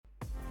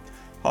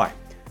Hi,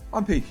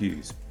 I'm Pete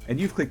Hughes, and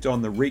you've clicked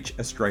on the Reach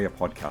Australia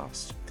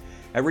podcast.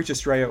 At Reach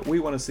Australia, we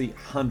want to see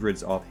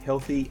hundreds of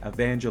healthy,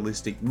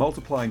 evangelistic,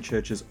 multiplying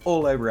churches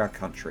all over our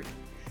country.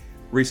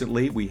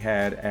 Recently, we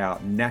had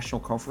our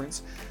national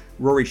conference.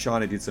 Rory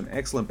Shiner did some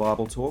excellent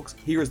Bible talks.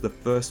 Here is the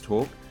first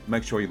talk.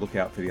 Make sure you look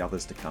out for the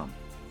others to come.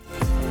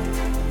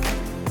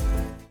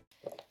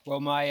 Well,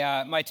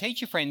 my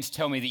teacher friends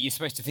tell me that you're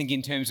supposed to think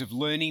in terms of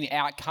learning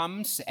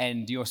outcomes,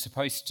 and you're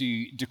supposed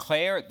to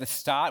declare at the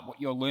start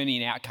what your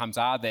learning outcomes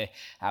are,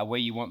 where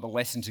you want the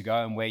lesson to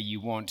go and where you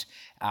want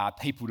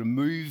people to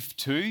move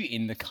to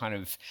in the kind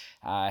of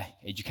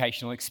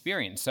educational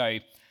experience. So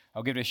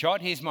I'll give it a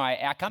shot. Here's my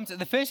outcomes.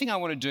 The first thing I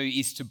want to do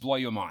is to blow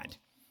your mind.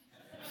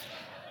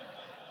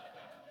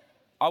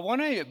 I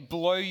want to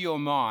blow your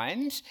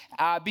mind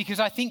because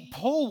I think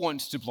Paul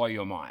wants to blow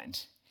your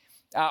mind.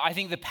 I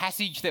think the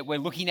passage that we're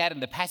looking at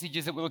and the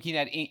passages that we're looking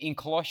at in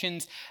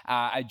Colossians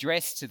are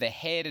addressed to the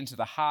head and to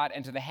the heart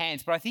and to the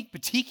hands. But I think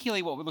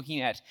particularly what we're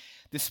looking at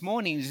this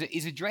morning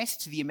is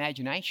addressed to the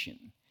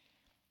imagination.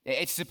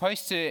 It's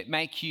supposed to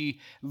make you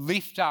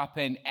lift up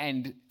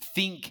and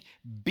think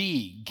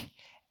big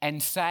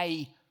and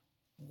say,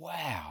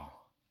 wow.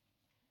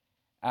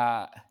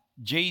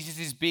 Jesus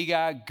is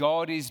bigger,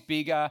 God is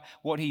bigger,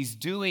 what he's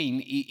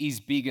doing is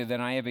bigger than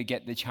I ever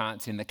get the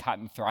chance in the cut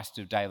and thrust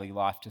of daily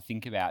life to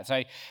think about.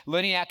 So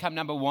learning outcome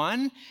number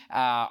one,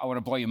 I want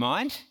to blow your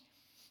mind.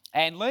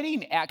 And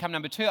learning outcome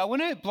number two, I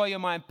want to blow your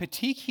mind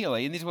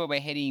particularly, and this is where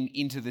we're heading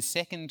into the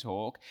second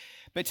talk,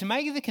 but to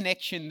make the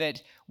connection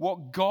that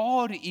what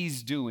God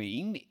is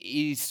doing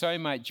is so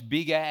much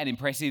bigger and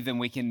impressive than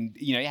we can,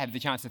 have the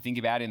chance to think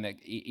about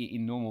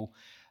in normal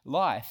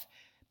life.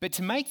 But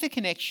to make the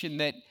connection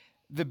that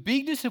the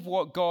bigness of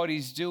what God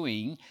is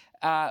doing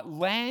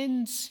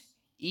lands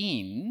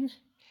in,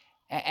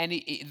 and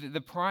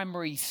the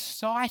primary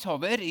site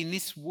of it in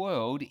this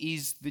world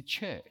is the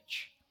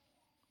church.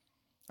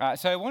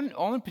 So I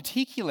want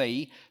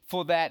particularly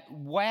for that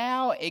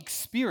wow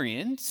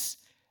experience,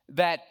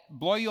 that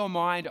blow your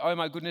mind, oh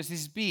my goodness, this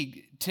is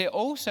big, to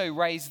also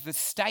raise the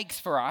stakes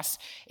for us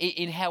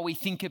in how we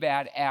think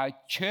about our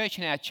church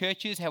and our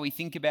churches, how we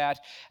think about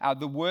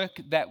the work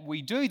that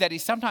we do that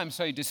is sometimes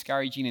so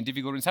discouraging and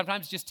difficult and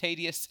sometimes just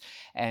tedious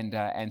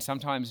and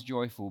sometimes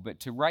joyful, but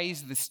to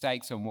raise the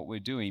stakes on what we're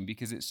doing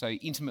because it's so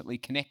intimately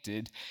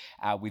connected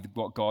with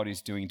what God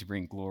is doing to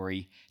bring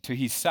glory to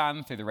his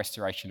Son through the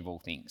restoration of all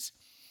things.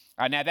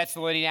 Now, that's the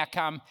learning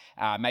outcome.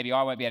 Maybe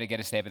I won't be able to get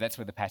us there, but that's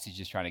where the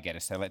passage is trying to get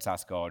us. So let's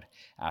ask God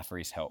for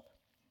his help.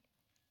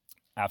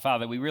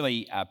 Father, we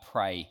really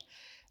pray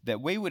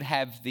that we would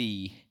have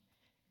the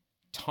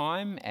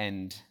time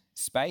and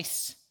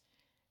space,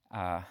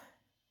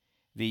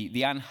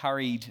 the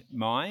unhurried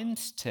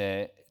minds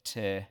to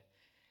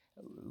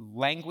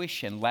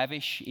languish and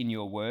lavish in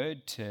your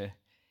word, to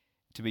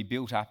be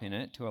built up in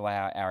it, to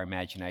allow our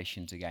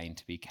imaginations again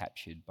to be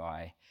captured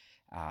by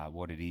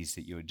what it is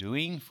that you're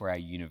doing for our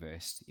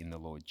universe in the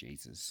Lord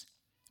Jesus.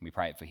 And we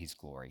pray it for his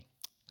glory.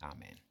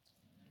 Amen.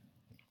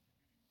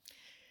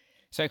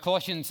 So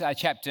Colossians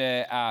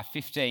chapter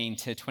 15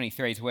 to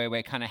 23 is where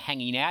we're kind of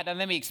hanging out. And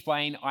let me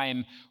explain, I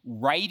am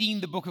raiding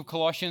the book of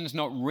Colossians,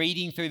 not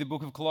reading through the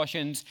book of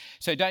Colossians.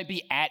 So don't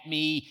be at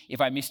me if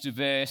I missed a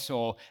verse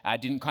or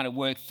didn't kind of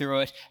work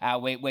through it.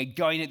 We're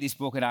going at this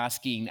book and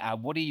asking,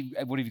 what have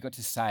you got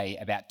to say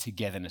about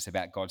togetherness,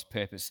 about God's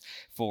purpose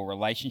for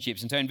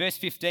relationships? And so in verse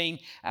 15,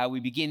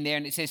 we begin there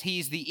and it says, he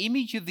is the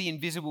image of the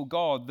invisible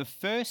God, the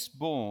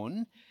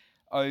firstborn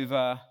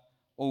over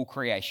all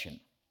creation.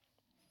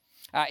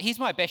 Here's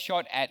my best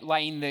shot at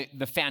laying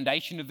the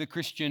foundation of the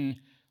Christian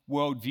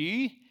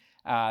worldview,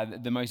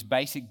 the most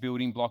basic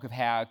building block of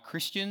how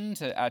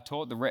Christians are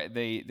taught the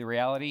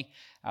reality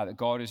that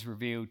God has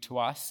revealed to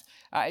us.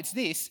 It's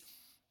this: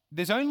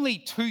 there's only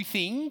two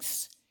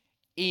things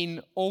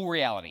in all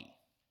reality.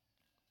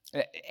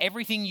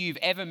 Everything you've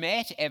ever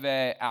met,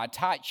 ever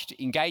touched,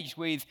 engaged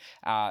with,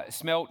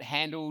 smelt,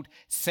 handled,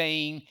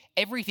 seen,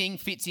 everything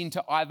fits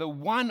into either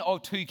one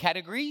of two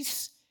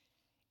categories.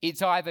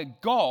 It's either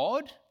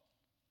God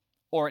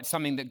or it's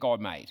something that God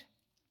made.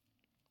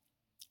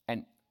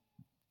 And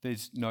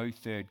there's no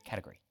third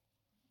category.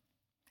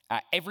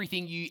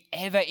 Everything you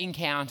ever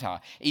encounter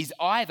is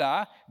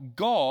either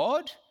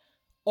God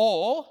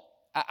or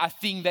a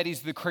thing that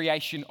is the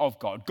creation of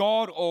God.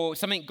 God or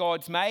something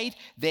God's made,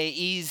 there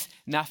is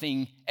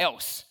nothing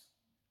else.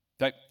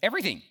 So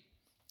everything,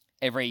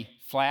 every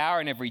flower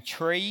and every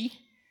tree,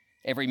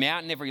 every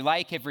mountain, every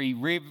lake, every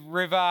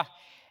river,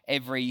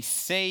 every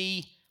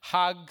sea,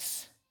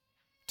 hugs,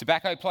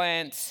 tobacco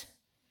plants,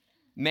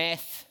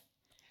 meth,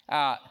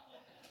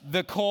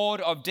 the chord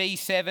of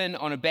D7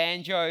 on a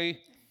banjo,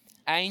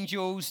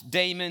 angels,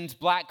 demons,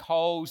 black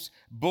holes,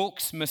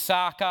 books,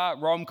 Masaka,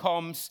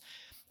 rom-coms,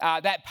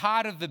 that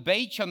part of the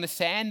beach on the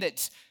sand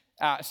that's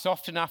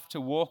soft enough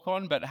to walk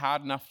on but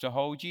hard enough to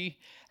hold you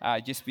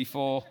just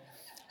before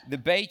the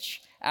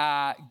beach,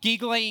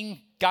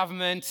 giggling,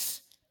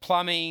 governments,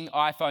 plumbing,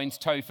 iPhones,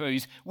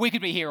 tofus. We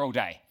could be here all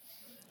day.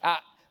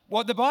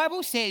 What the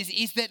Bible says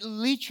is that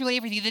literally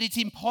everything, that it's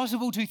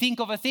impossible to think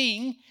of a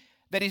thing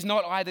that is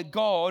not either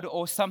God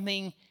or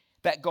something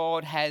that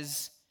God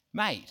has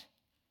made.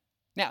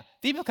 Now,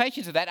 the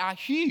implications of that are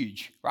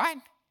huge, right?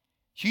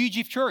 Huge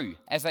if true,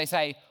 as they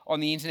say on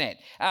the internet.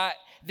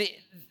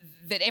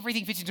 That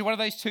everything fits into one of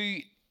those two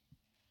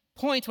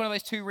points, one of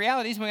those two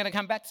realities. We're going to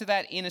come back to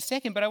that in a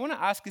second, but I want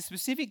to ask a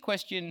specific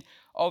question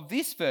of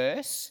this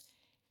verse.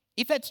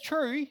 If that's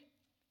true,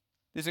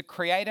 there's a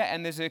creator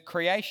and there's a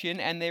creation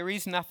and there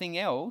is nothing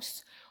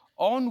else,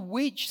 on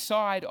which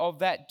side of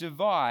that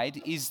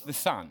divide is the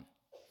Son?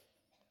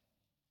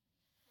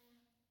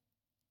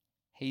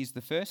 He's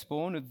the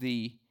firstborn of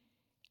the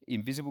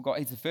invisible God.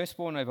 He's the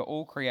firstborn over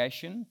all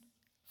creation,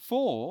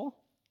 for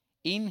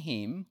in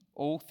him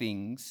all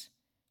things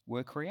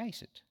were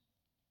created.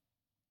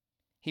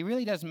 He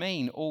really does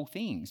mean all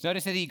things.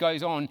 Notice that he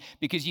goes on,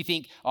 because you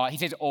think, he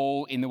says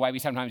all in the way we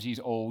sometimes use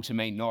all to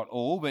mean not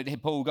all, but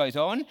Paul goes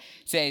on,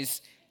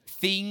 says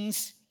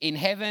things in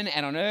heaven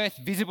and on earth,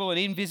 visible and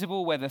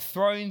invisible, whether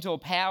thrones or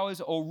powers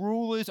or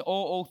rulers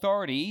or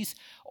authorities,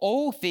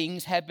 all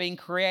things have been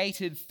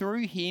created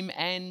through him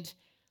and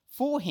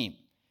for him.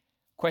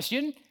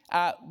 Question,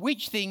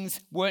 which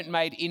things weren't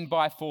made in,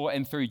 by, for,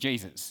 and through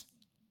Jesus?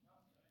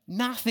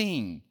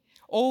 Nothing.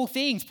 All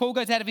things. Paul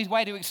goes out of his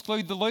way to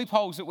exclude the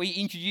loopholes that we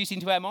introduce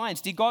into our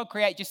minds. Did God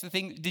create just the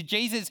thing? Did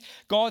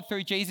God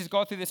through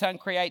the Son,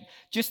 create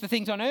just the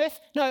things on earth?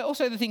 No,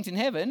 also the things in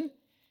heaven.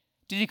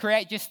 Did he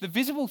create just the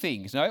visible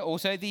things? No,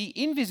 also the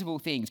invisible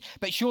things.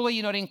 But surely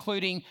you're not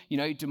including,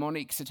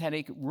 demonic,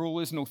 satanic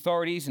rulers and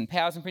authorities and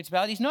powers and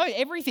principalities. No,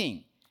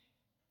 everything.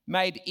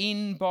 Made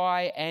in,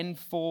 by, and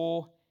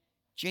for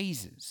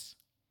Jesus.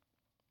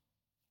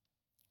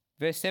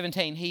 Verse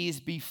 17, he is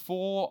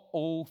before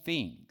all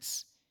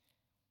things.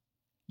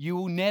 You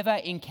will never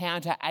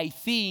encounter a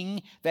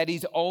thing that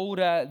is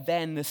older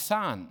than the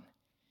Son.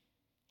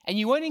 And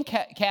you won't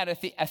encounter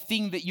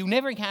you'll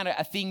never encounter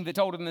a thing that's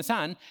older than the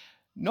Son,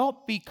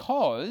 not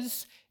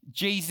because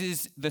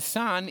Jesus the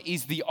Son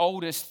is the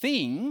oldest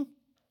thing,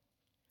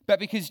 but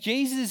because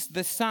Jesus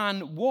the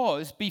Son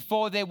was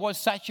before there was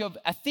such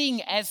a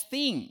thing as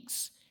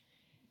things.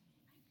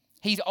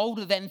 He's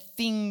older than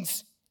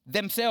things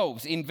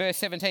themselves. In verse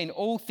 17,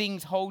 all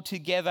things hold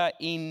together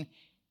in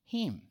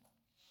him.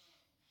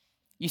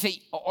 You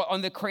see,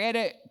 on the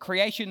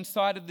creation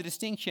side of the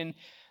distinction,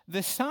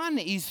 the Son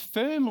is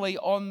firmly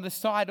on the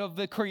side of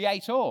the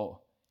Creator.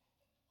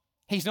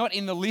 He's not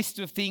in the list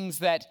of things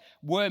that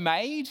were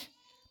made,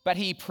 but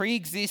he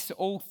pre-exists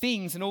all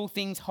things, and all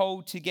things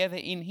hold together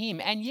in him.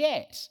 And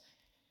yet,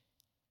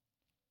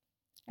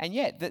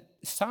 the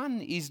Son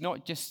is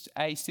not just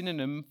a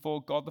synonym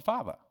for God the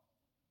Father.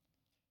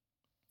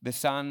 The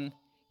Son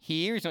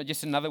here is not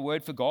just another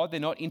word for God. They're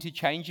not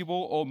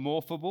interchangeable or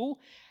morphable.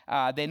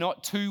 They're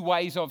not two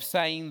ways of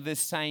saying the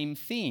same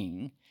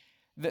thing.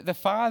 That the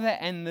Father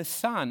and the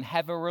Son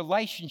have a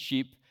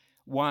relationship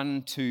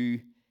one to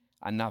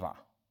another.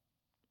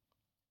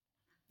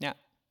 Now,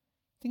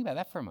 think about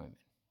that for a moment.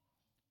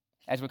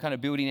 As we're kind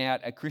of building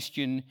out a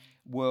Christian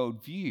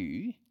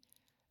worldview,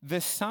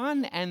 the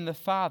Son and the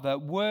Father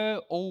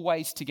were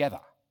always together.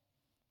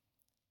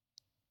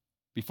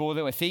 Before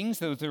there were things,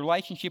 there was the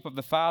relationship of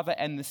the Father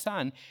and the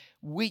Son,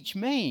 which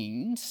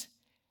means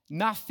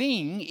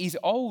nothing is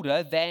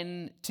older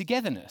than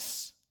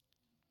togetherness.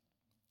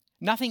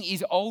 Nothing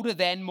is older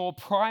than, more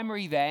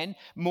primary than,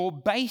 more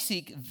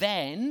basic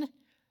than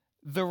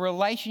the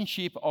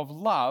relationship of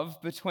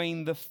love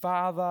between the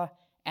Father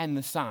and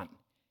the Son.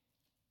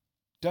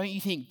 Don't you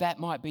think that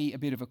might be a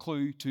bit of a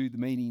clue to the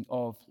meaning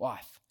of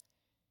life?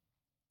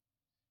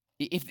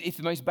 If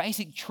the most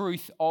basic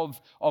truth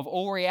of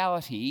all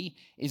reality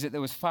is that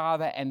there was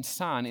Father and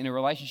Son in a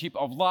relationship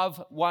of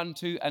love one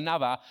to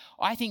another,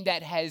 I think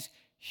that has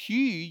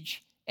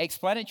huge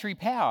explanatory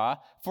power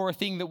for a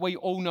thing that we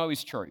all know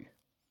is true,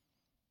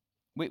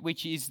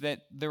 which is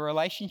that the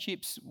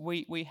relationships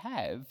we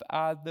have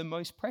are the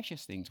most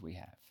precious things we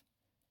have.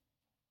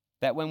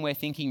 That when we're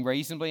thinking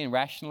reasonably and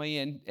rationally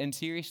and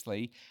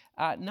seriously,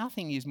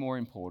 nothing is more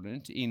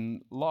important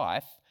in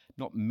life,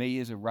 not me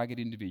as a rugged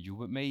individual,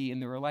 but me in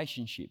the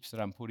relationships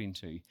that I'm put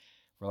into,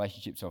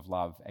 relationships of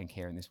love and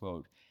care in this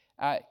world.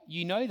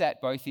 You know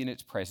that both in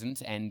its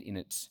presence and in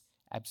its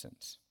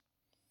absence.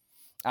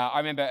 I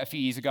remember a few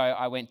years ago,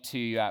 I went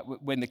to,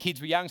 when the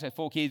kids were young, so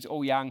 4 kids,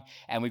 all young,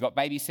 and we got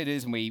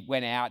babysitters and we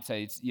went out, so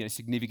it's a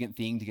significant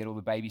thing to get all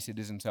the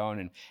babysitters and so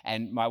on.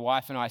 And my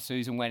wife and I,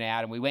 Susan, went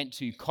out and we went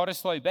to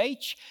Cottesloe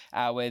Beach,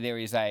 where there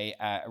is a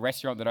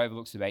restaurant that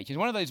overlooks the beach. It's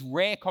one of those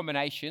rare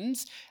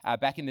combinations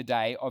back in the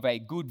day of a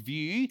good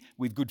view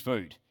with good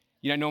food.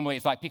 Normally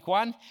it's like pick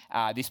one.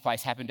 This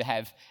place happened to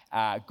have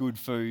good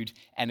food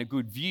and a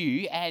good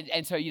view.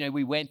 And so,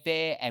 we went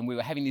there and we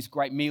were having this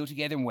great meal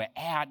together and we're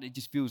out. And it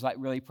just feels like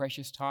really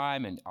precious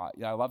time. And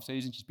I love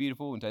Susan. She's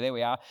beautiful. And so there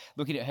we are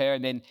looking at her.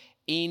 And then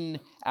in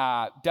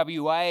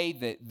WA,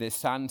 the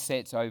sun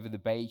sets over the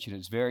beach and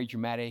it's very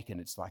dramatic and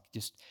it's like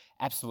just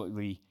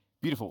absolutely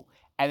beautiful.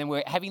 And then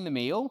we're having the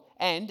meal.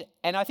 And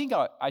I think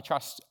I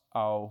trust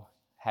I'll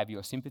have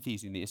your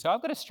sympathies in this. So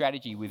I've got a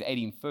strategy with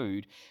eating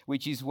food,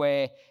 which is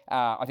where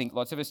I think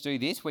lots of us do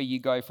this, where you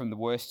go from the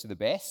worst to the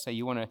best. So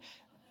you want to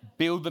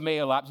build the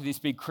meal up to this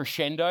big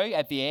crescendo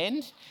at the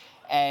end.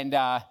 And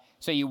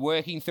so you're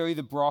working through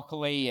the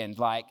broccoli and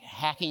like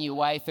hacking your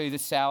way through the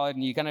salad,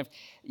 and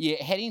you're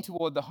heading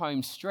toward the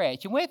home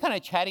stretch. And we're kind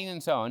of chatting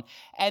and so on.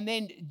 And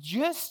then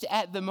just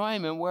at the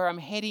moment where I'm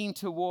heading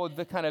toward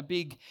the kind of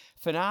big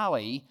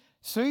finale,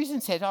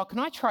 Susan says, "Oh, can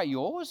I try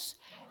yours?"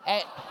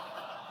 And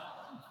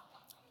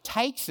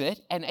takes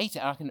it and eats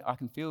it. I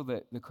can feel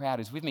that the crowd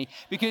is with me,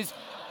 because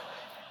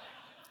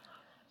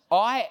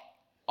I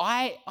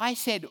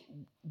said,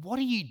 "What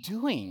are you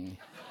doing?"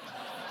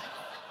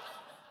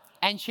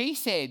 And she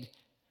said,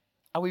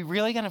 "Are we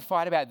really going to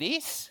fight about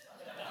this?"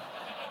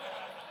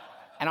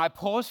 And I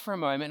paused for a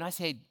moment and I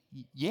said,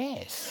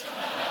 "Yes."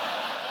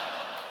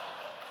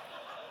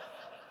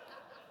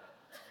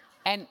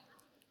 And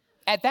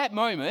at that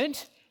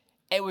moment,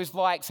 it was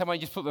like someone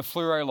just put the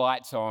fluoro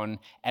lights on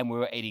and we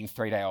were eating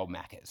 3-day-old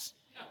Maccas.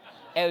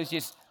 It was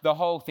just, the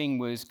whole thing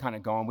was kind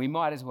of gone. We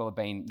might as well have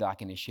been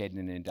like in a shed in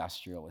an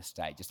industrial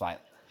estate, just like,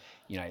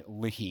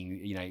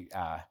 licking,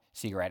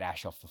 cigarette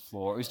ash off the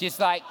floor. It was just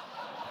like,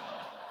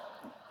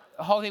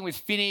 the whole thing was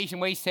finished,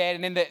 and we said,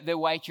 and then the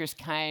waitress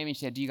came and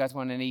she said, "Do you guys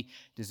want any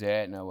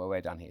dessert?" "No, well, we're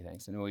done here,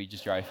 thanks." And we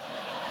just drove.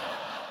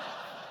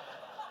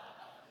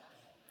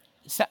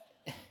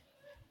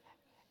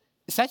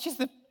 Such is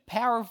the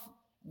power of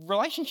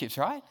relationships,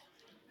 right?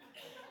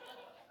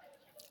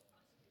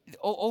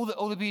 All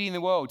the beauty in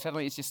the world,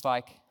 suddenly it's just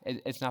like,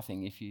 it's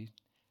nothing if you're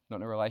not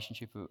in a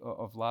relationship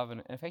of love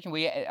and affection.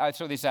 I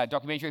saw this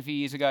documentary a few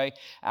years ago.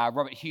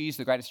 Robert Hughes,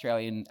 the great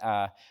Australian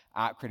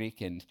art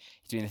critic, and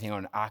he's doing a thing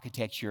on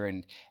architecture,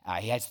 and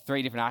he has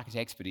 3 different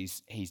architects, but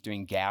he's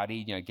doing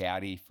Gaudi.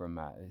 Gaudi from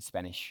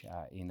Spanish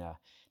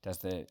does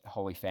the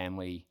Holy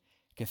Family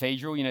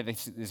Cathedral.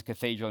 There's a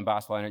cathedral in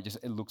Barcelona.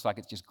 It looks like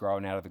it's just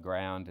grown out of the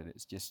ground, and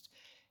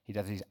he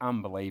does these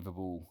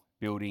unbelievable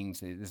buildings.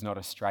 There's not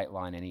a straight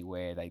line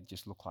anywhere. They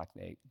just look like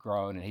they're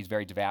grown, and he's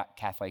very devout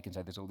Catholic, and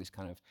so there's all this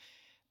kind of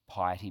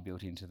piety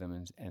built into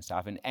them and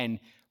stuff. And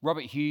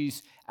Robert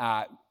Hughes,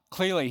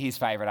 clearly his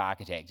favourite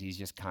architect. He's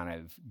just kind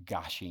of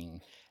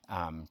gushing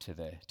to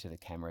the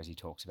camera as he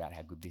talks about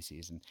how good this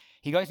is. And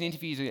he goes and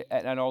interviews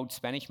an old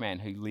Spanish man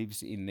who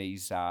lives in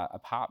these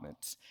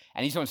apartments.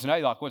 And he just wants to know,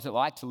 like, what's it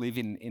like to live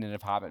in an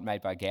apartment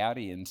made by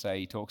Gaudi? And so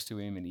he talks to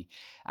him, and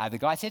the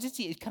guy says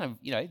it kind of,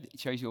 it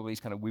shows you all these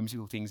kind of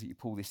whimsical things that you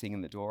pull this thing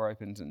and the door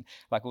opens, and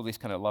like all this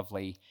kind of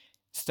lovely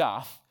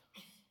stuff.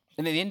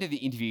 And at the end of the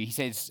interview, he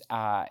says,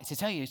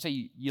 "So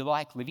you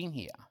like living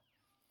here?"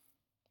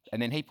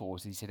 And then he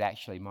paused and he said,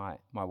 "Actually, my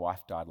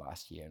wife died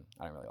last year and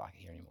I don't really like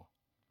it here anymore."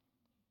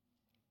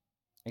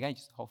 Again,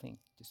 just the whole thing.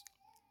 Just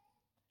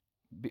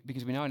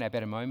because we know in our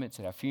better moments,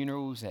 at our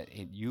funerals, at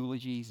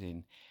eulogies,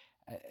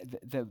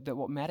 that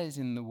what matters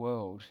in the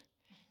world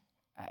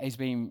has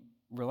been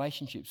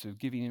relationships of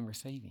giving and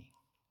receiving.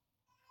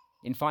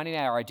 In finding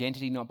our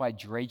identity not by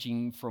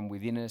dredging from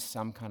within us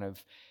some kind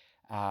of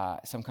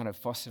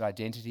fostered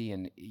identity,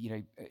 and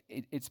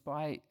it's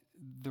by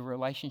the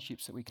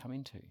relationships that we come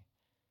into,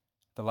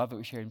 the love that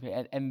we share,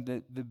 and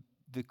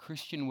the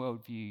Christian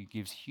worldview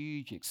gives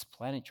huge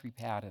explanatory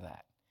power to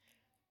that,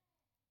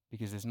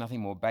 because there's nothing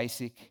more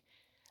basic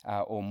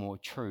or more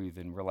true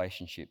than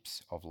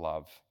relationships of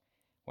love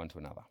one to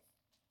another.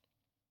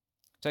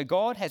 So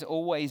God has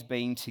always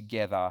been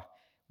together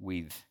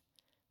with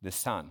the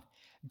Son.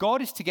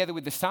 God is together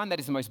with the Son. That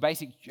is the most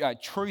basic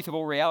truth of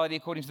all reality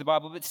according to the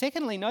Bible. But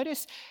secondly,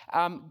 notice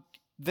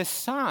the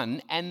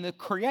Son and the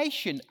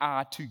creation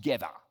are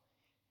together.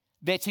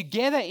 They're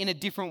together in a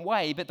different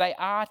way, but they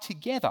are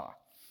together.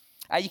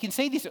 You can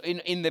see this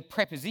in the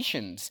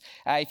prepositions.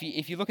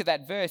 If you look at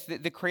that verse,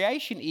 the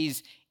creation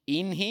is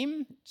in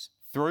him, it's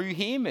through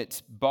him,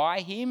 it's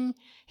by him.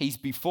 He's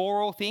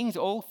before all things.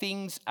 All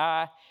things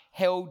are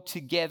held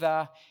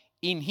together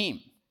in him.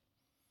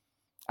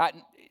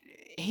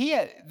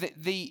 Here,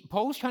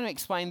 Paul's trying to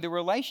explain the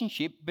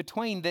relationship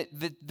between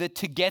the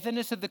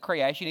togetherness of the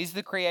creation. Is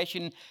the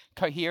creation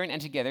coherent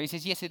and together? He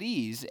says, yes, it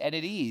is, and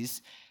it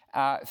is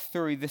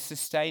through the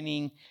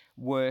sustaining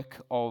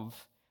work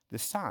of the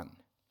Son.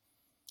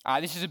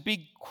 This is a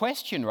big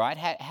question, right?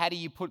 How do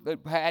you put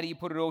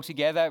it all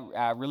together?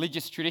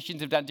 Religious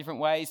traditions have done different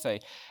ways. So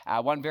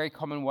one very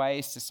common way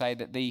is to say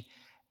that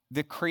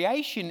the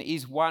creation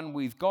is one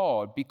with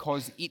God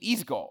because it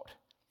is God.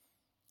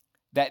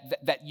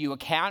 That you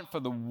account for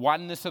the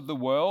oneness of the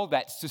world,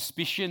 that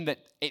suspicion that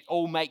it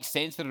all makes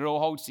sense, that it all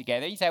holds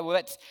together. You say, well,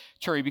 that's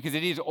true because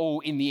it is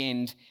all, in the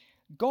end,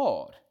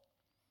 God.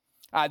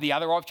 The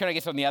other option, I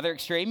guess, on the other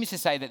extreme is to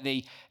say that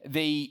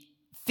the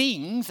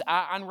things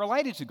are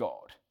unrelated to God.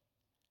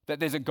 That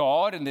there's a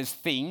God and there's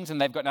things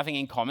and they've got nothing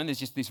in common. There's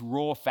just this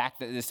raw fact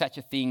that there's such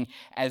a thing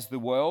as the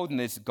world and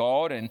there's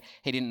God and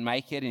he didn't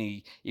make it,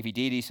 and if he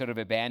did, he sort of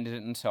abandoned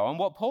it and so on.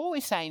 What Paul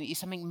is saying is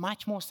something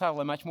much more subtle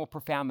and much more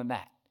profound than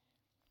that.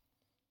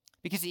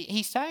 Because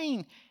he's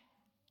saying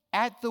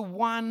at the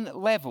one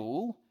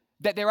level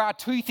that there are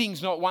two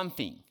things, not one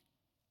thing.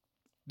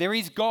 There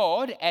is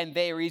God and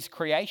there is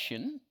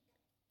creation,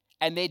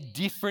 and they're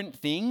different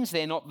things.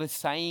 They're not the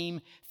same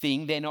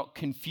thing. They're not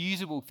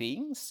confusable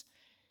things.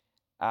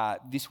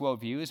 This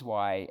worldview is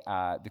why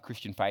the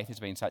Christian faith has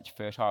been such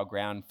fertile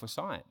ground for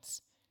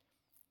science.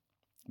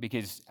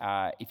 Because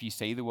if you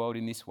see the world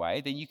in this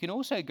way, then you can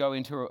also go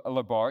into a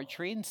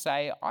laboratory and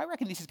say, I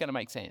reckon this is going to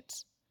make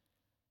sense.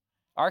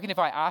 I reckon if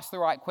I ask the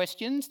right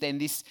questions, then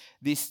this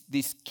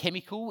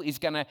chemical is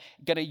going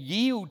to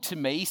yield to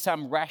me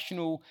some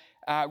rational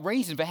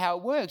reason for how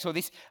it works. Or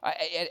this,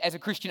 as a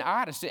Christian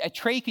artist, a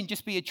tree can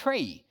just be a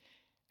tree.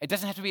 It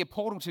doesn't have to be a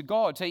portal to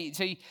God. So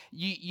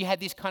you have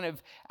this kind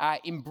of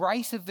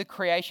embrace of the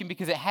creation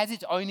because it has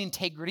its own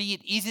integrity.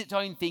 It is its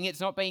own thing.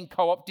 It's not being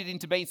co-opted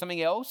into being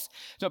something else.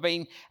 It's not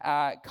being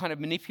kind of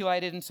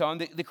manipulated and so on.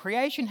 The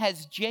creation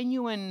has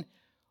genuine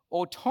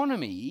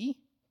autonomy,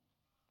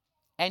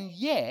 and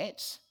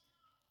yet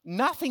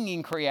nothing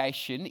in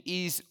creation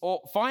is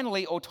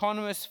finally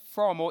autonomous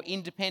from or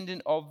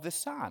independent of the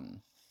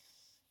Son.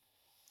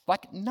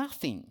 Like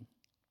nothing.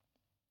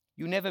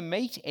 You'll never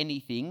meet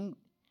anything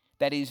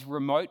that is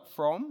remote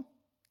from,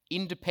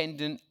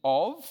 independent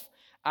of,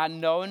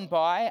 unknown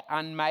by,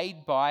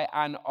 unmade by,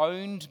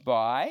 unowned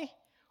by,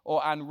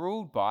 or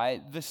unruled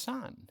by the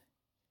Son.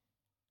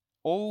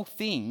 All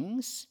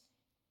things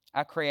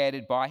are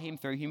created by him,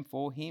 through him,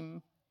 for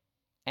him,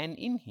 and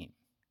in him.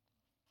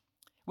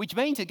 Which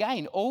means,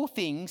 again, all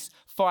things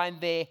find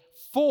their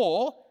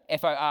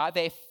F-O-R,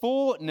 their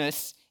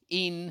forness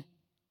in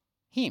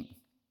him.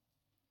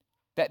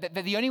 That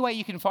the only way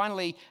you can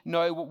finally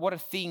know what a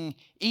thing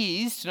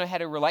is, to know how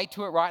to relate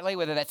to it rightly,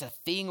 whether that's a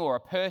thing or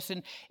a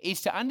person,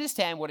 is to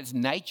understand what its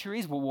nature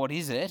is, well, what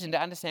is it, and to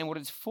understand what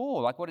it's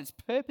for, like what its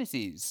purpose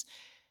is.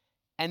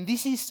 And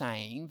this is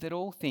saying that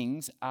all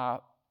things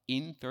are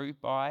in, through,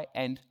 by,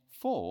 and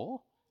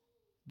for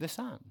the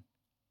Son.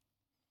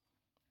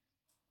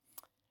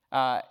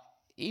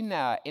 In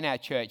our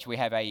church, we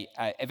have a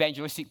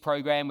evangelistic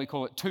program. We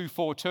call it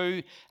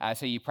 242.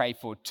 So you pray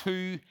for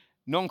 2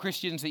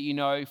 non-Christians that you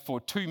know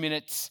for 2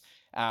 minutes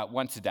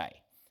once a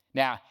day.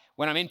 Now,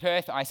 when I'm in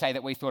Perth, I say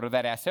that we thought of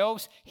that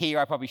ourselves. Here,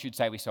 I probably should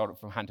say we stole it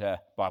from Hunter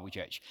Bible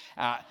Church.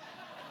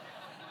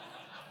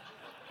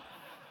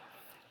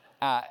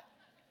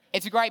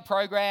 It's a great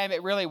program.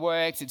 It really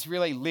works. It's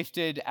really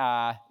lifted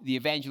the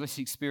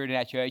evangelistic spirit in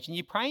our church. And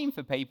you're praying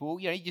for people,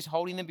 you're just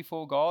holding them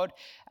before God,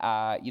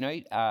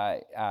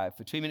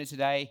 for 2 minutes a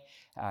day,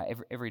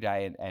 every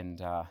day,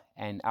 and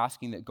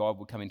asking that God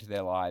would come into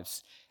their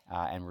lives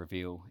and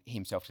reveal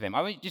himself to them.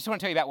 I just want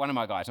to tell you about one of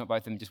my guys, not both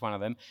of them, just one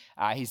of them.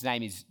 His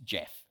name is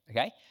Jeff,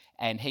 okay?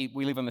 And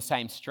we live on the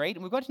same street,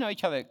 and we've got to know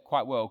each other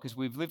quite well because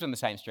we've lived on the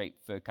same street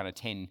for kind of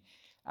 10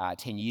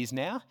 years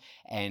now,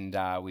 and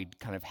we'd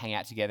kind of hang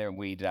out together, and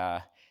we'd,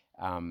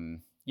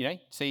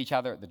 see each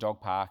other at the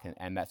dog park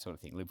and that sort of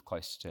thing, live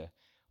close to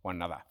one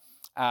another.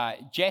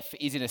 Jeff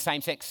is in a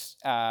same-sex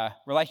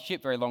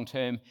relationship, very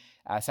long-term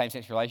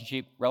same-sex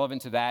relationship.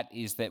 Relevant to that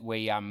is that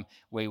we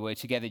were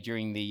together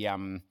during the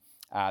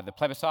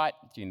plebiscite,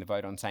 during the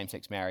vote on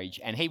same-sex marriage,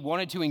 and he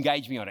wanted to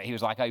engage me on it. He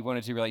was like, he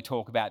wanted to really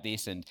talk about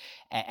this and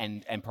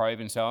probe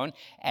and so on.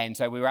 And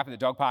so we were up at the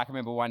dog park, I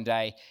remember one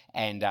day,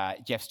 and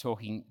Jeff's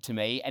talking to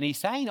me, and he's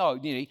saying,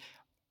 what are you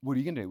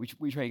going to do? Which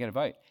way are you going to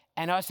vote?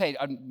 And I said,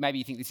 maybe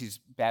you think this is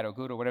bad or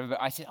good or whatever, but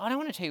I said, I don't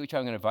want to tell you which way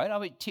I'm going to vote.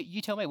 You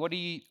tell me, what do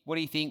you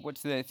think?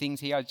 What's the things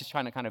here? I was just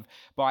trying to kind of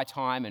buy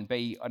time and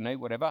be, I don't know,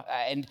 whatever.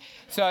 And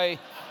so,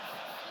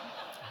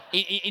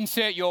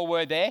 insert your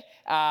word there.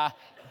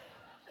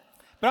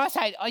 But I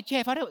said,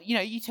 Jeff, I don't,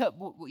 you tell,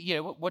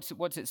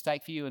 what's at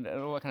stake for you and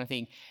all that kind of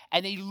thing.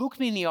 And he looked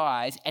me in the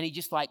eyes and he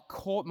just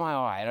caught my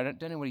eye. And I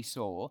don't know what he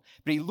saw,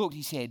 but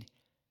he said,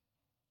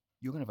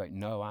 you're going to vote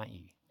no, aren't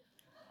you?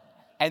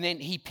 And then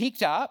he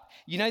picked up,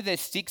 the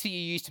sticks that you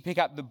use to pick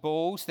up the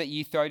balls that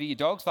you throw to your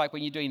dogs, like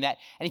when you're doing that.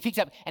 And he picks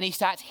up and he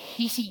starts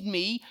hitting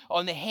me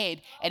on the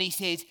head and he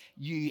says,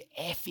 you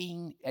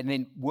effing, and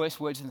then worse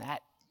words than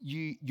that,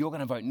 you're going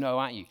to vote no,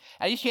 aren't you?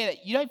 And I just share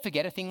that you don't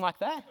forget a thing like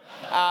that.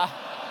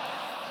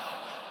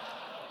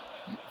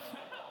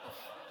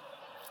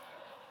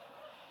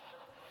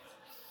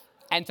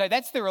 And so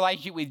that's the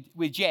relationship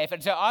with Jeff.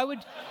 And so I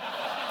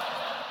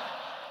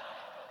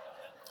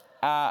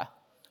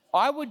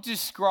would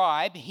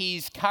describe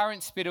his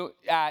current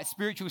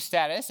spiritual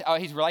status, or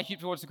his relationship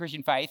towards the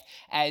Christian faith,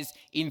 as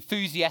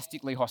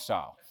enthusiastically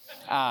hostile.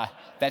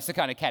 That's the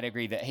kind of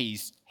category that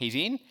he's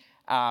in.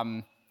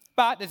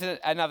 But there's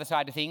another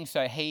side to things.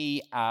 So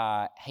he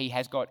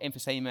has got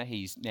emphysema.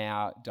 He's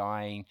now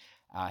dying.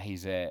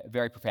 He's a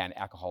very profound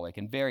alcoholic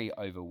and very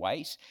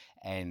overweight.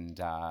 And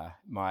I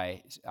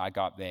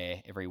go up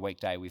there every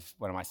weekday with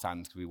one of my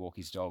sons because we walk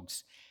his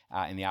dogs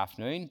in the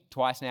afternoon.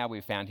 Twice now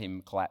we've found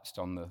him collapsed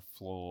on the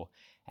floor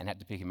and had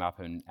to pick him up.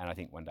 And I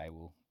think one day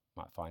we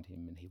might find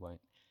him and he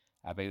won't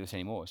be with us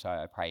anymore. So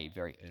I pray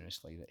very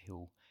earnestly that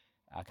he'll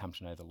come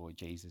to know the Lord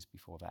Jesus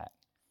before that.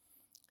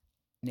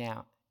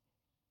 Now,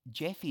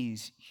 Jeff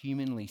is,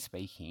 humanly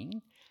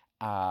speaking,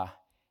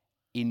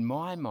 in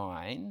my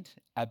mind,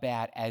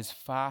 about as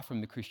far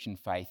from the Christian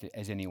faith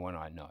as anyone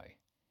I know.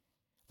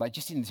 Like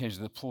just in terms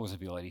of the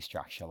plausibility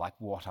structure, like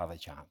what are the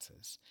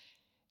chances?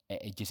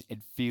 It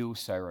feels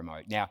so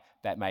remote. Now,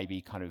 that may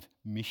be kind of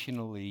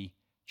missionally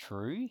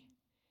true.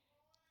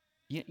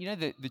 You know,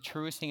 the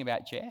truest thing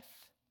about Jeff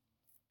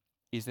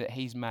is that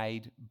he's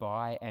made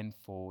by and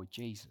for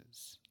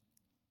Jesus.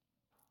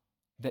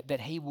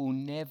 That he will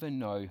never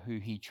know who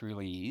he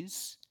truly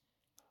is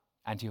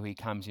until he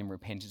comes in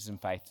repentance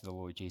and faith to the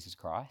Lord Jesus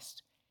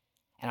Christ.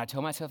 And I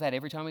tell myself that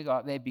every time we go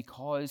up there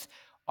because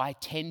I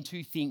tend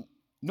to think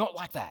not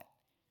like that.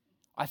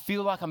 I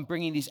feel like I'm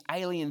bringing this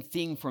alien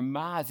thing from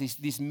Mars,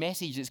 this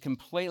message that's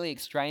completely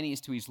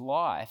extraneous to his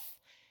life.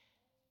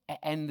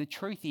 And the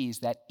truth is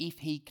that if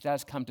he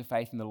does come to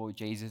faith in the Lord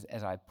Jesus,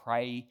 as I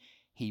pray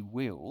he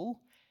will,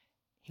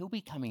 he'll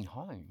be coming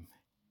home.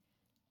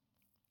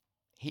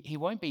 He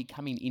won't be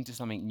coming into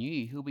something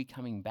new. He'll be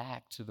coming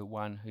back to the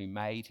one who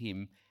made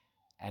him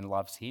and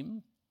loves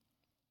him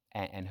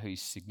and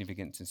whose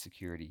significance and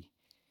security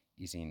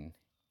is in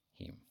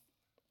him.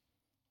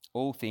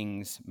 All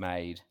things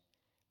made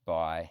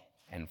by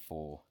and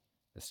for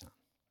the Son.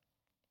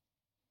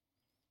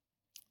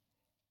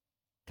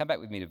 Come back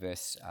with me to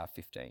verse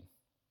 15.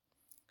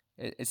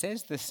 It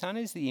says, the Son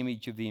is the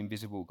image of the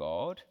invisible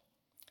God.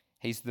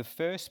 He's the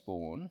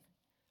firstborn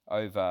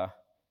over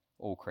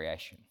all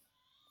creation.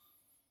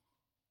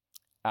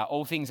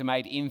 All things are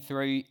made in,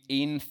 through,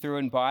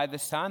 and by the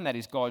Son. That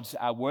is God's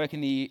work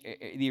in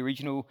the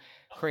original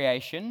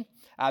creation.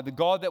 The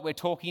God that we're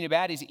talking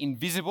about is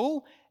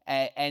invisible,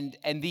 and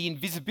the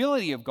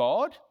invisibility of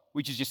God,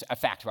 which is just a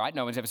fact, right?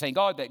 No one's ever seen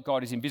God. That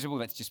God is invisible.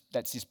 That's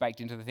just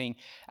baked into the thing.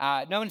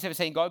 No one's ever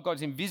seen God.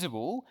 God's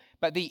invisible,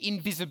 but the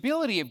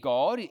invisibility of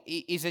God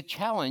is a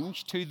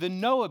challenge to the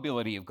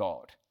knowability of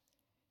God.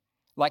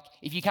 Like,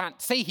 if you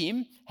can't see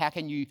him, how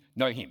can you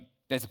know him?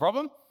 There's the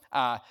problem.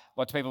 Lots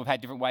of people have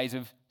had different ways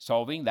of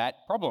solving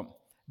that problem.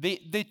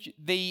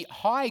 The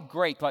high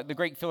Greek, like the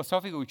Greek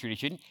philosophical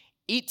tradition,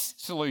 its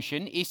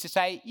solution is to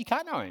say you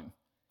can't know him.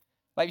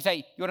 Like you say,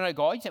 you want to know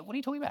God? You say, what are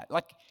you talking about?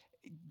 Like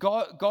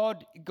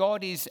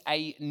God is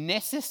a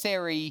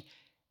necessary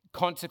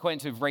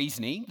consequence of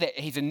reasoning. That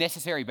he's a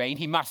necessary being.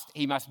 He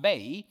must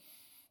be.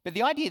 But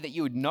the idea that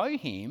you would know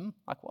him,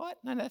 like what?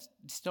 No, that's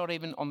not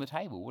even on the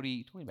table. What are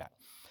you talking about?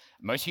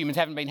 Most humans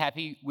haven't been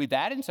happy with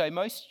that, and so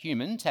most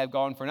humans have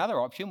gone for another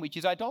option, which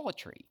is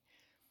idolatry.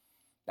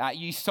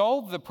 You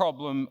solve the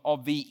problem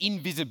of the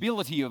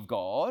invisibility of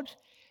God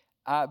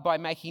by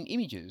making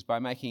images, by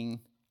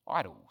making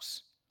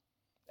idols.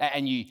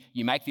 And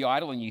you make the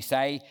idol and you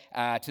say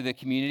to the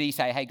community,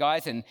 say, hey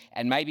guys, and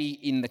maybe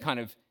in the kind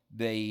of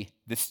the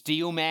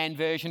steel man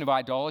version of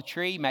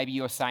idolatry, maybe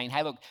you're saying,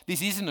 hey look,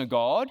 this isn't a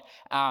God,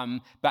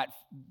 but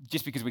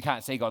just because we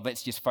can't see God,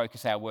 let's just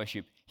focus our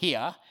worship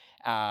here.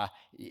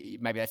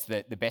 Maybe that's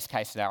the best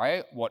case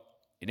scenario. What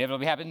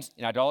inevitably happens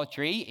in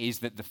idolatry is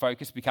that the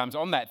focus becomes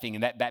on that thing,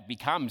 and that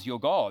becomes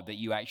your God, that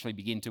you actually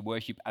begin to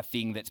worship a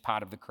thing that's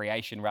part of the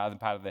creation rather than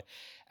part of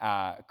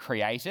the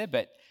creator.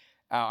 But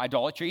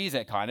idolatry is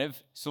a kind of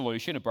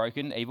solution, a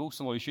broken, evil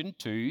solution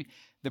to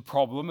the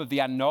problem of the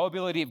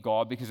unknowability of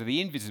God because of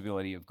the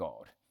invisibility of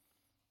God.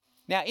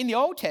 Now, in the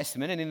Old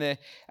Testament and in the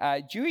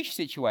Jewish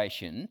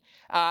situation,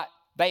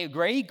 they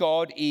agree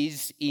God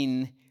is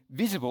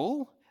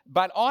invisible,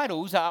 but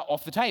idols are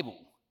off the table.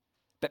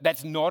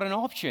 That's not an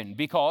option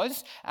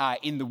because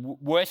in the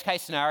worst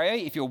case scenario,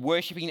 if you're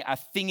worshipping a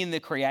thing in the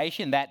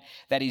creation, that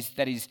is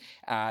this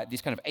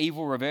kind of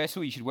evil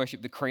reversal. You should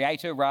worship the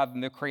creator rather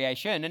than the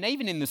creation. And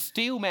even in the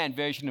steel man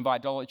version of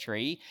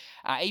idolatry,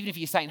 even if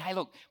you're saying, hey,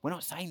 look, we're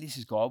not saying this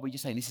is God, we're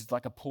just saying this is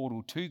like a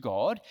portal to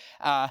God,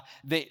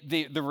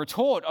 the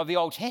retort of the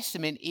Old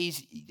Testament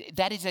is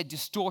that is a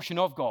distortion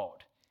of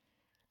God.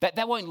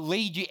 That won't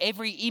lead you,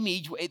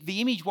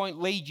 the image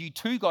won't lead you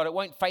to God. It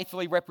won't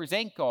faithfully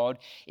represent God.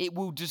 It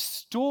will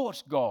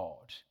distort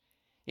God.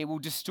 It will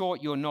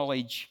distort your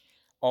knowledge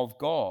of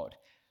God.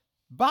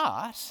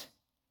 But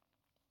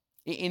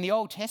in the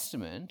Old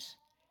Testament,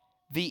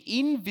 the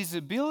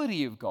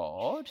invisibility of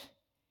God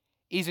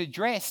is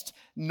addressed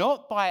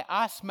not by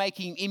us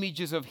making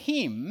images of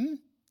him,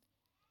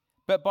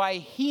 but by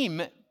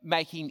him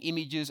making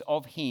images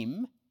of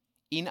him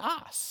in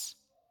us.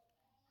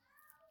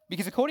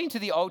 Because according to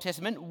the Old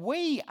Testament,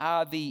 we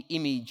are the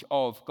image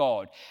of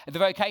God. The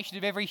vocation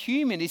of every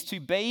human is to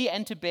be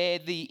and to bear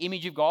the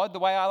image of God. The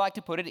way I like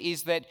to put it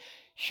is that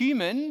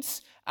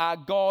humans are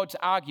God's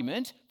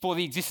argument for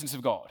the existence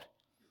of God.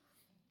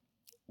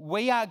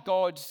 We are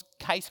God's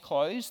case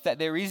closed, that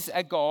there is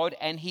a God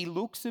and he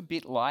looks a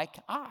bit like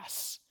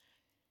us.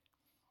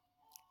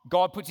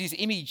 God puts his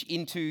image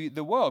into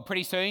the world.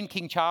 Pretty soon,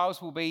 King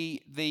Charles will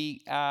be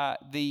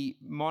the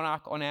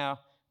monarch on our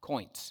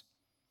coins.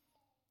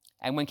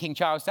 And when King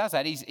Charles does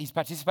that, he's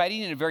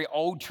participating in a very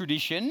old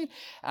tradition,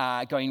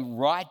 going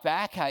right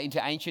back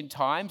into ancient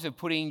times of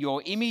putting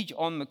your image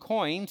on the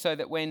coin so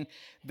that when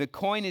the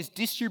coin is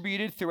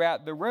distributed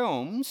throughout the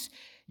realms,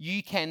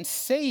 you can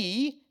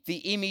see the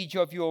image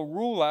of your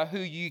ruler who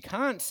you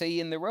can't see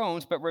in the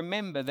realms, but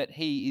remember that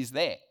he is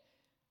there.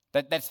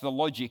 That's the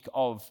logic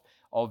of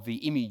the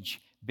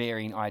image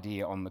bearing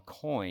idea on the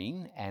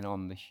coin and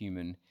on the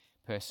human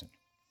person.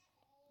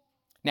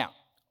 Now,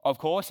 of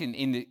course,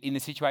 in the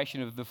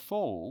situation of the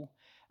fall,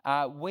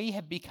 we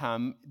have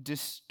become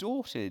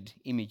distorted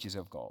images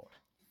of God.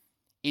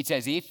 It's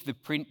as if the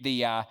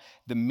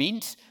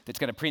mint that's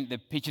going to print the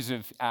pictures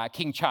of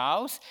King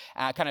Charles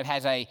kind of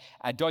has a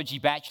dodgy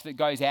batch that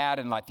goes out,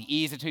 and like the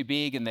ears are too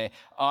big and the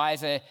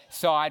eyes are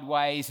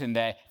sideways and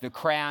the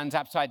crown's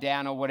upside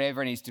down or whatever,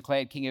 and he's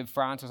declared King of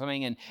France or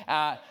something. And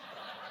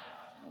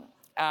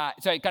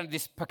so kind of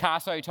this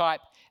Picasso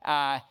type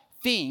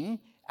thing.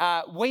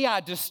 We are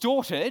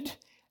distorted.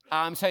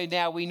 So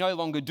now we no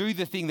longer do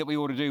the thing that we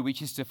ought to do,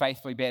 which is to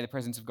faithfully bear the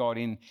presence of God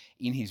in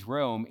his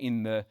realm,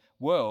 in the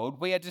world.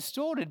 We are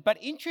distorted, but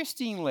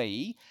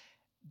interestingly,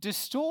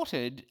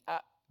 distorted,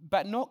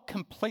 but not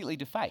completely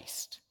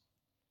defaced.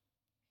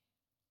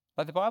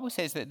 Like the Bible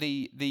says that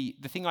the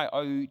thing I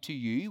owe to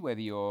you,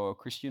 whether you're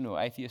Christian or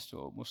atheist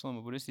or Muslim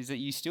or Buddhist, is that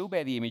you still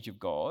bear the image of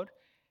God.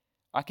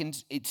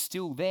 It's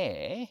still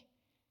there.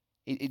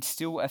 It's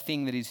still a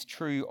thing that is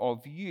true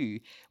of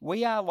you.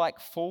 We are like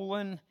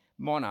fallen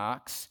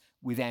monarchs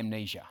with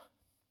amnesia.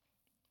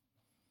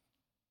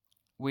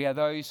 We are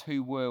those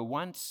who were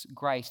once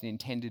great and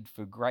intended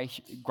for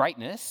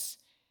greatness,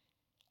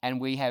 and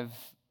we have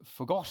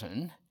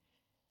forgotten,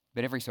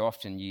 but every so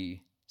often you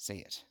see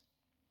it.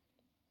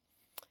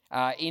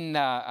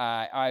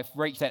 I've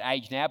reached that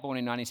age now, born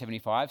in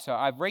 1975, so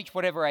I've reached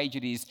whatever age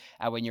it is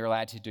when you're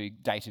allowed to do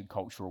dated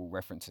cultural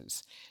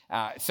references.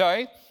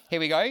 So here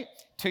we go,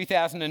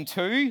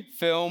 2002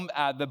 film,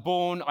 The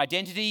Bourne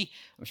Identity.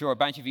 I'm sure a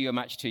bunch of you are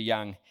much too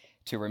young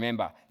to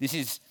remember. This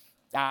is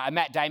a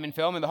Matt Damon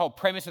film, and the whole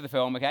premise of the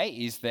film,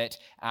 is that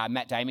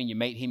Matt Damon, you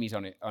meet him, he's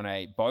on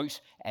a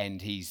boat,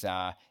 and it's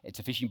a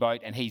fishing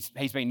boat, and he's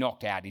been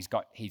knocked out.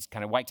 He's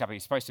kind of wakes up,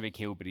 he's supposed to be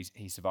killed, but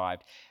he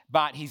survived.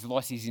 But he's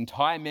lost his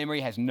entire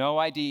memory, has no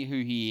idea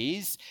who he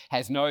is,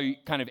 has no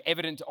kind of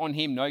evidence on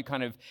him, no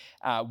kind of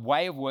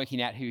way of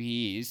working out who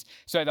he is.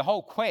 So the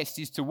whole quest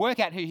is to work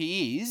out who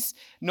he is,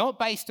 not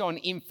based on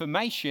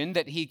information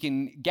that he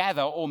can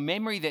gather or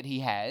memory that he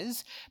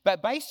has,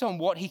 but based on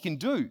what he can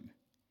do.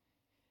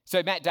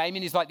 So Matt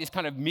Damon is like this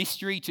kind of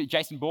mystery to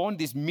Jason Bourne,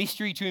 this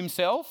mystery to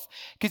himself,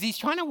 because he's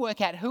trying to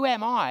work out who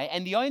am I,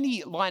 and the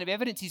only line of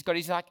evidence he's got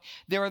is like,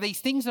 there are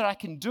these things that I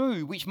can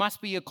do which must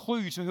be a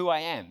clue to who I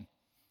am.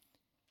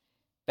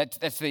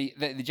 That's the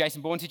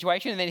Jason Bourne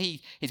situation, and then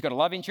he's got a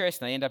love interest,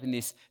 and they end up in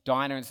this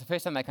diner, and it's the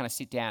first time they kind of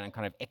sit down and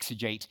kind of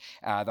exegete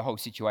the whole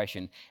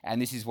situation,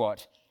 and this is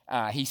what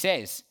he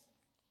says.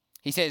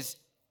 He says,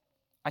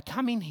 I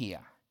come in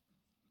here,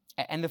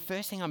 and the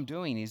first thing I'm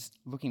doing is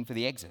looking for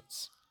the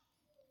exits.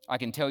 I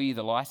can tell you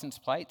the license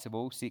plates of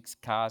all 6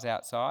 cars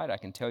outside. I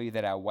can tell you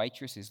that our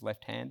waitress is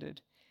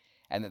left-handed,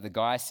 and that the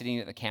guy sitting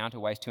at the counter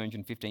weighs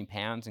 215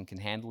 pounds and can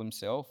handle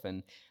himself,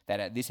 and that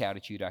at this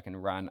altitude I can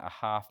run a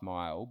half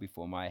mile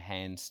before my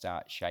hands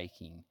start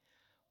shaking.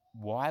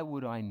 Why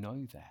would I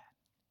know that?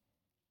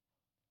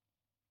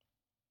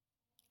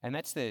 And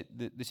that's the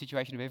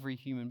situation of every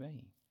human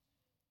being.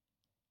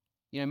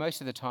 You know,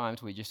 most of the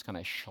times we're just kind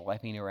of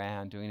schlepping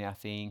around doing our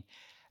thing.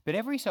 But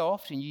every so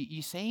often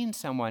you see in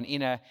someone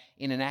in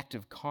an act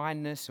of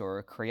kindness or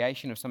a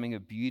creation of something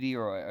of beauty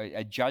or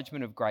a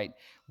judgment of great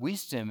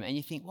wisdom, and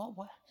you think, well,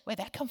 where'd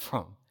that come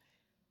from?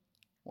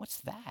 What's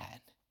that?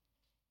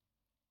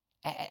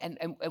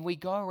 And we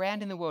go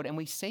around in the world and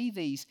we see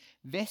these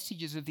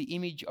vestiges of the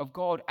image of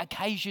God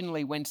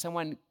occasionally when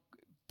someone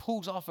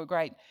pulls off a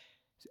great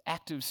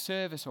act of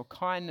service or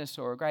kindness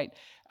or a great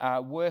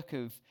work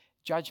of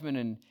judgment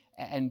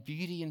and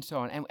beauty and so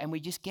on. And we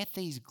just get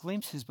these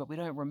glimpses, but we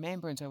don't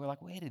remember. And so we're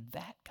like, where did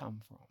that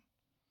come from?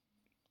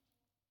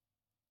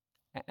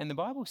 And the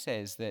Bible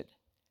says that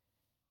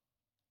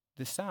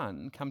the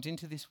Son comes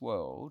into this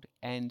world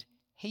and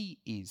he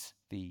is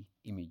the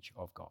image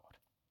of God.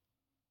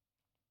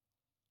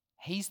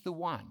 He's the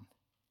one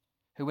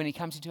who, when he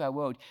comes into our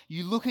world,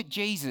 you look at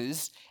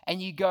Jesus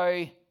and you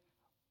go,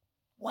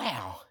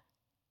 wow,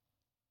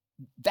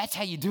 that's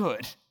how you do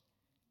it.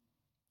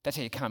 That's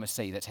how you calm a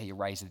sea. That's how you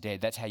raise the dead.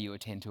 That's how you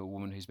attend to a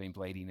woman who's been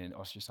bleeding and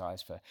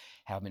ostracized for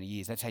how many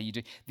years. That's how you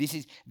do. This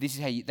is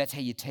how you. That's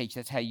how you teach.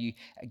 That's how you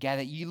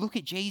gather. You look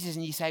at Jesus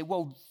and you say,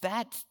 "Well,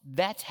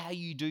 that's how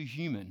you do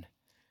human.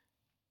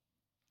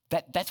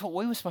 That's what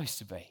we were supposed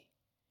to be."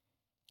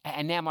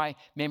 And now my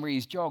memory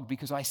is jogged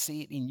because I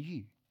see it in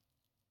you.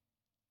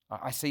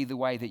 I see the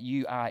way that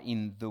you are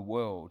in the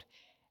world,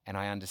 and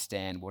I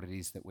understand what it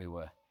is that we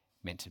were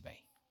meant to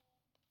be.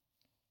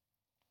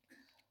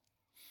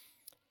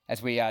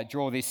 As we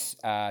draw this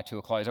to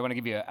a close, I want to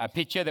give you a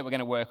picture that we're going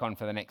to work on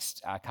for the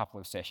next couple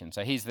of sessions.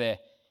 So here's the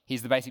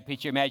basic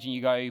picture. Imagine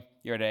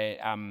you're at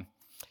a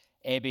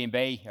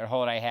Airbnb, at a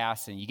holiday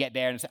house, and you get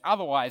there and it's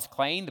otherwise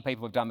clean. The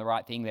people have done the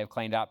right thing. They've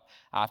cleaned up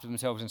after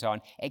themselves and so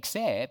on,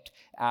 except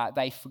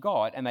they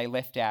forgot and they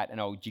left out an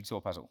old jigsaw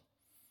puzzle.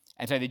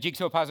 And so the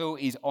jigsaw puzzle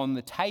is on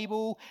the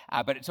table,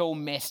 but it's all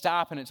messed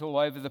up and it's all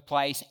over the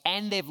place,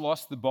 and they've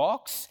lost the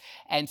box.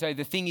 And so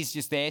the thing is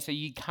just there, so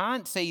you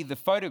can't see the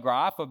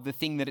photograph of the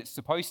thing that it's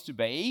supposed to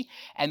be,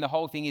 and the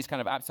whole thing is kind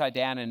of upside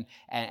down and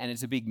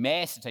it's a big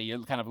mess. So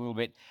you're kind of a little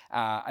bit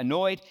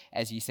annoyed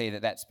as you see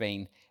that that's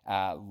been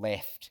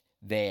left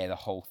there. The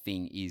whole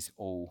thing is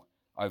all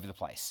over the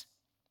place.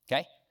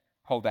 Okay?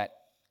 Hold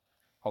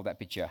that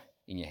picture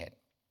in your head.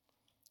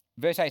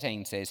 Verse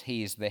 18 says,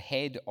 he is the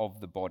head of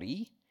the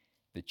body,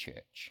 the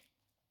church.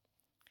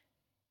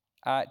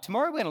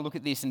 Tomorrow we're going to look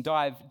at this and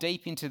dive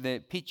deep into the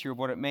picture of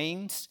what it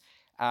means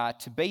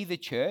to be the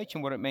church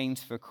and what it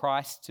means for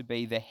Christ to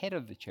be the head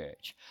of the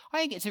church. I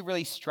think it's a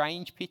really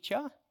strange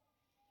picture.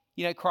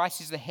 You know,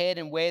 Christ is the head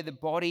and we're the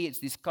body. It's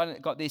this kind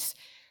of got this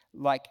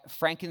like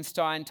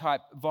Frankenstein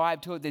type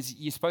vibe to it.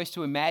 You're supposed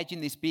to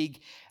imagine this big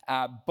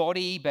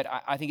body, but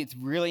I think it's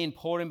really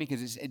important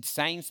because it's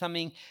saying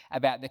something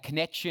about the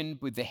connection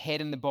with the head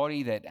and the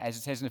body, that, as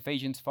it says in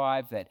Ephesians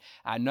 5, that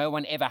no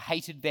one ever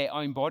hated their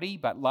own body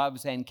but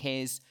loves and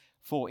cares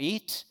for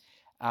it.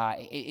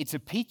 It's a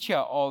picture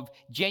of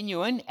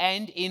genuine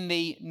and, in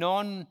the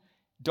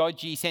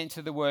non-dodgy sense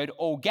of the word,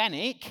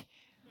 organic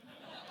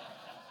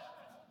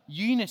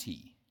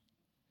unity.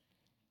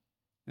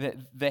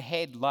 The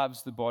head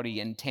loves the body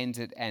and tends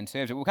it and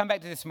serves it. We'll come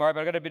back to this tomorrow, but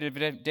I've got a bit of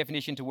a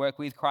definition to work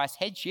with. Christ's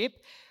headship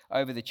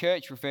over the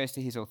church refers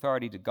to his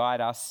authority to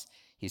guide us,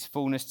 his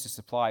fullness to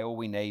supply all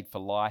we need for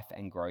life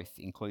and growth,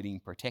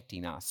 including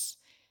protecting us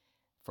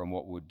from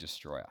what would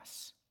destroy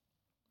us.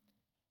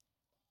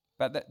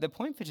 But the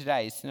point for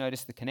today is to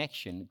notice the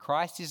connection.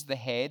 Christ is the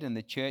head and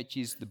the church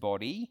is the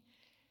body.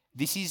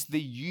 This is the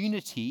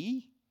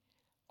unity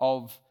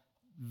of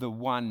the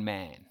one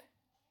man.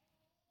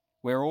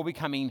 We're all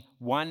becoming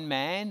one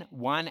man,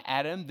 one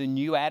Adam, the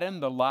new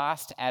Adam, the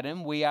last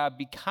Adam. We are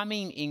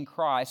becoming in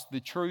Christ the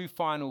true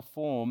final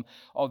form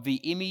of the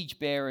image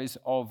bearers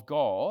of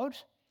God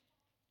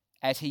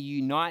as he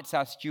unites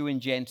us, Jew and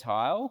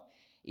Gentile,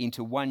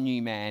 into one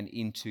new man,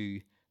 into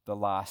the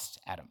last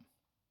Adam.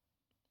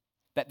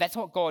 That's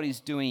what God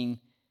is doing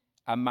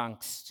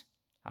amongst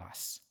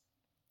us.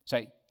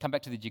 So come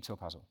back to the jigsaw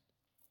puzzle.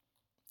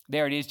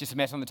 There it is, just a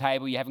mess on the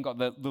table. You haven't got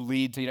the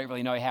lid, so you don't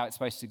really know how it's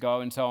supposed to go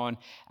and so on.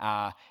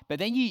 But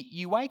then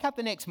you wake up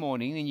the next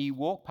morning and you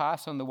walk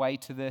past on the way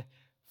to the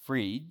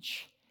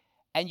fridge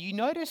and you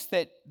notice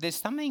that there's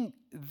something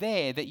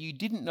there that you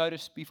didn't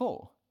notice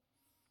before.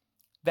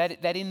 That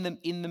in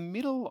the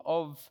middle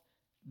of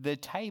the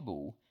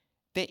table,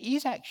 there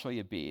is actually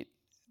a bit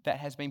that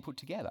has been put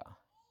together.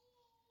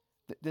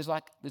 There's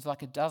like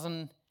a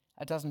dozen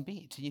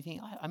bits, and you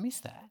think, I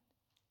missed that.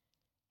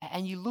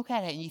 And you look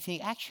at it and you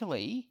think,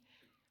 actually,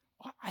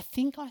 I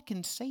think I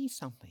can see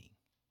something.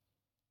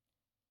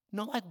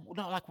 Not like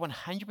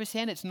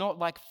 100%, it's not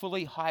like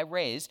fully high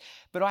res,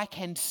 but I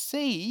can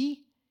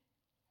see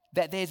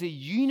that there's a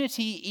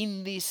unity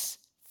in this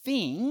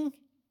thing.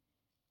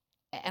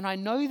 And I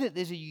know that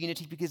there's a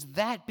unity because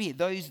that bit,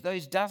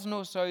 those dozen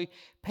or so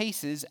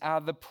pieces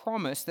are the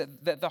promise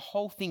that the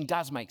whole thing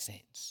does make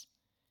sense.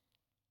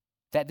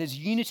 That there's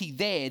unity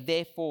there,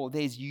 therefore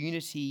there's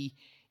unity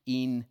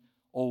in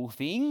all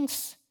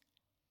things.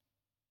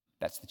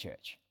 That's the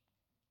church.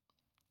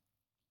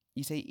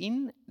 You see,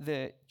 in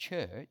the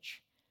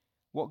church,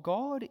 what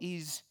God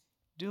is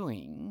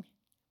doing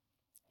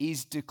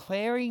is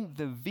declaring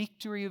the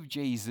victory of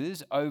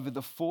Jesus over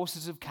the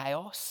forces of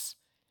chaos,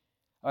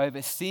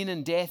 over sin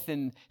and death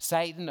and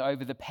Satan,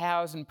 over the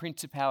powers and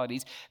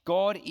principalities.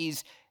 God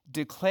is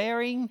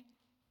declaring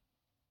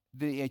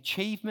the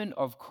achievement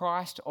of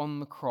Christ on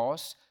the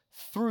cross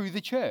through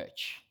the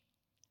church,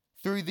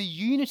 through the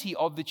unity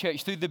of the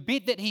church, through the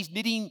bit that he's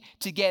knitting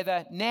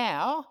together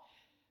now,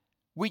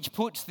 which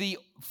puts the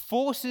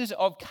forces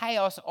of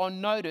chaos on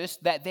notice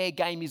that their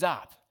game is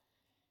up.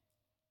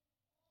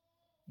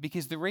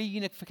 Because the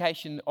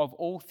reunification of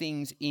all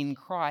things in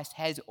Christ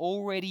has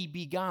already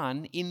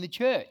begun in the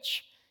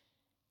church.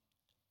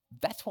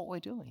 That's what we're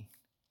doing.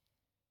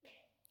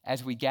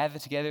 As we gather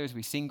together, as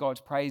we sing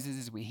God's praises,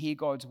 as we hear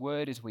God's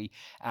word, as we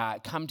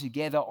come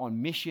together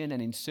on mission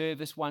and in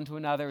service one to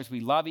another, as we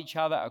love each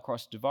other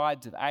across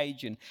divides of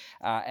age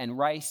and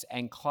race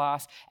and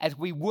class, as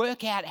we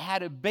work out how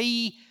to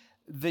be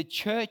the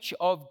church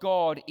of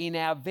God in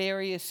our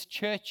various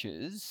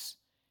churches,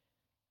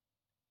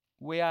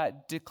 we are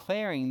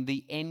declaring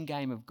the end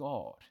game of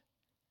God,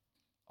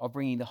 of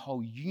bringing the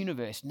whole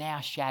universe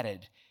now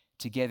shattered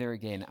together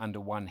again under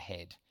one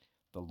head,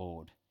 the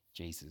Lord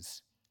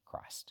Jesus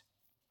Christ.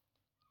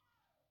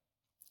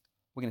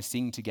 We're going to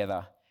sing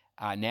together.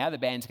 Now the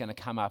band's going to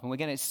come up and we're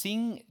going to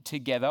sing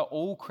together,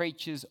 all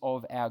creatures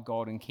of our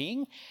God and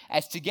King,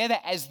 as together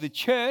as the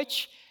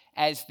church,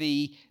 as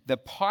the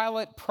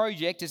pilot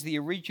project, as the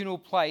original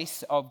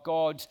place of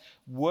God's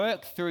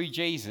work through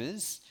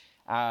Jesus.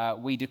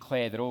 We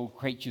declare that all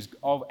creatures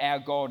of our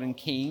God and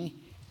King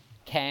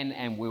can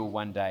and will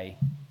one day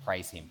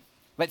praise him.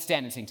 Let's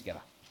stand and sing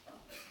together.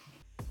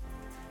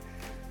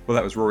 Well,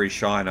 that was Rory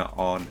Shiner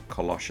on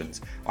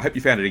Colossians. I hope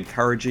you found it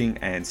encouraging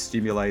and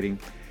stimulating.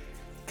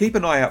 Keep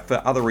an eye out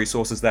for other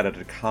resources that are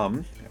to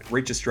come at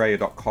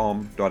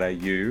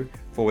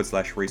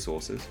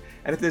reachaustralia.com.au/resources.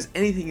 And if there's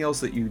anything else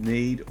that you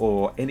need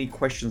or any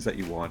questions that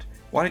you want,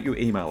 why don't you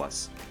email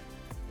us?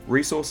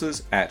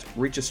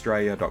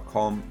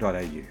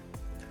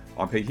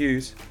 resources@reachaustralia.com.au. I'm Pete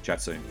Hughes. Chat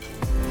soon.